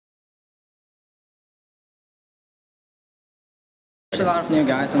There's a lot of new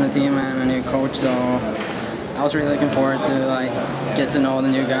guys on the team and a new coach, so I was really looking forward to get to know the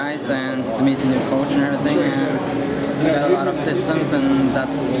new guys and to meet the new coach and everything. And we got a lot of systems, and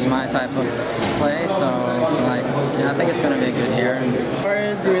that's my type of play. So yeah, I think it's gonna be a good year.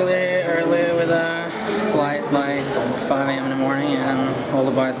 Started really early with a flight, like 5 a.m. in the morning, and all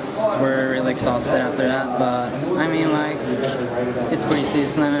the boys were really exhausted after that. But I mean, it's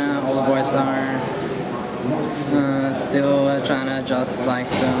preseason, and all the boys are still trying to adjust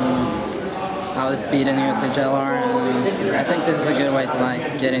how the speed and USHL are, and I think this is a good way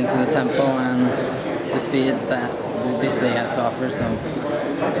to get into the tempo and the speed that this league has to offer. So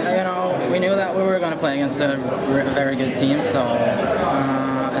we knew that we were going to play against a very good team, so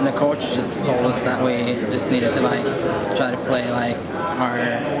and the coach just told us that we just needed to try to play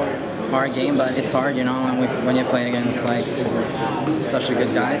our game, but it's hard, when you play against such a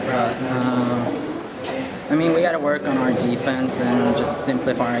good guys. But I mean, we got to work on our defense and just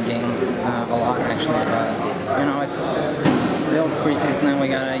simplify our game a lot, actually. But it's still preseason, and we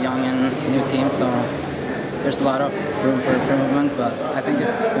got a young and new team, so there's a lot of room for improvement. But I think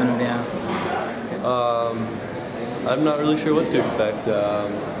it's going to be I'm not really sure what to expect.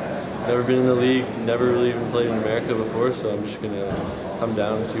 Never been in the league, never really even played in America before, so I'm just going to come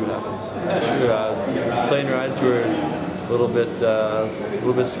down and see what happens. Yeah, sure. Plane rides were a little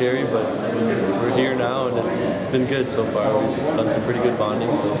bit scary, but we're here now, and it's been good so far. We've done some pretty good bonding,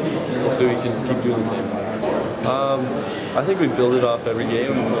 so hopefully we can keep doing the same. I think we build it off every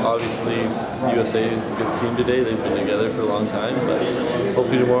game. Obviously, USA is a good team today. They've been together for a long time, but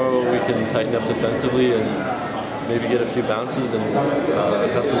hopefully tomorrow we can tighten up defensively and maybe get a few bounces and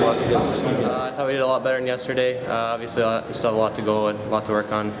have some luck against Postgame. I thought we did a lot better than yesterday. Obviously, we still have a lot to go and a lot to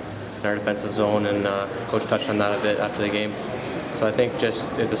work on in our defensive zone, and Coach touched on that a bit after the game. So I think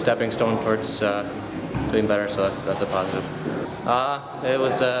just it's a stepping stone towards doing better, so that's a positive. It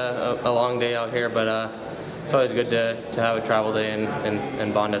was a long day out here, but it's always good to have a travel day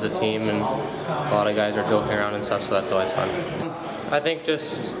and bond as a team, and a lot of guys are joking around and stuff, so that's always fun. I think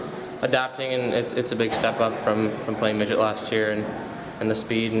just adapting, and it's a big step up from playing midget last year and the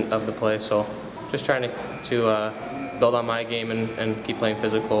speed of the play, so just trying to build on my game and keep playing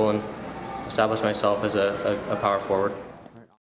physical and establish myself as a power forward.